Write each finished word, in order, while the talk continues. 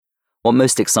What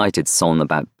most excited Son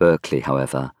about Berkeley,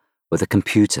 however, were the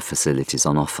computer facilities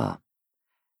on offer.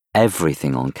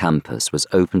 Everything on campus was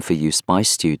open for use by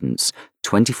students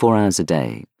 24 hours a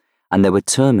day, and there were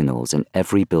terminals in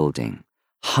every building,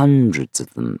 hundreds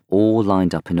of them all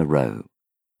lined up in a row,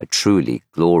 a truly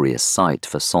glorious sight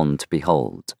for Son to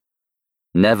behold.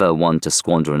 Never one to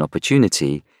squander an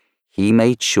opportunity, he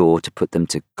made sure to put them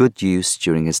to good use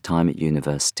during his time at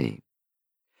university.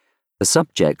 The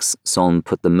subjects Son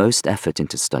put the most effort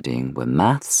into studying were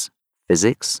maths,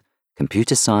 physics,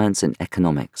 computer science and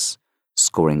economics,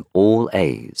 scoring all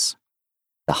A's,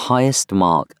 the highest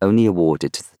mark only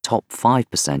awarded to the top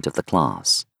 5% of the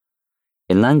class.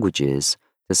 In languages,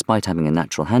 despite having a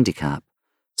natural handicap,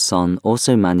 Son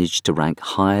also managed to rank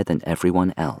higher than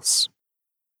everyone else.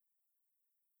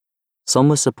 Son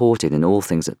was supported in all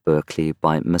things at Berkeley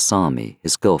by Masami,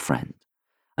 his girlfriend,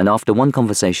 and after one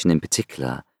conversation in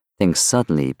particular, things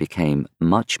suddenly became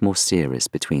much more serious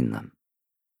between them.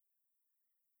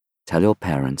 "Tell your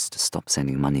parents to stop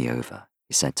sending money over,"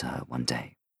 he said to her one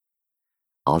day.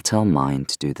 "I'll tell mine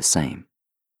to do the same."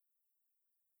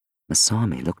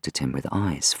 Masami looked at him with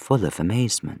eyes full of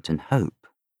amazement and hope.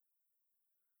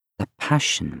 The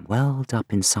passion welled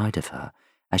up inside of her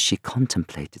as she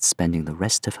contemplated spending the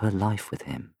rest of her life with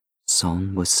him.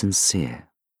 Son was sincere.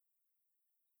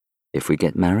 "If we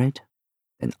get married,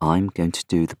 then I'm going to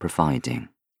do the providing."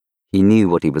 He knew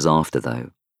what he was after,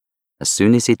 though. As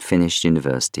soon as he'd finished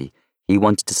university, he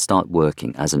wanted to start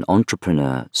working as an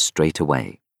entrepreneur straight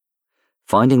away.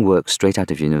 Finding work straight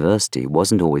out of university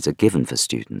wasn't always a given for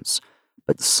students,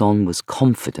 but Son was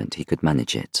confident he could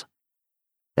manage it.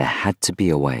 There had to be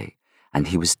a way, and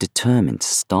he was determined to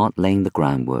start laying the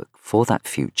groundwork for that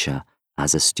future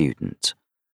as a student.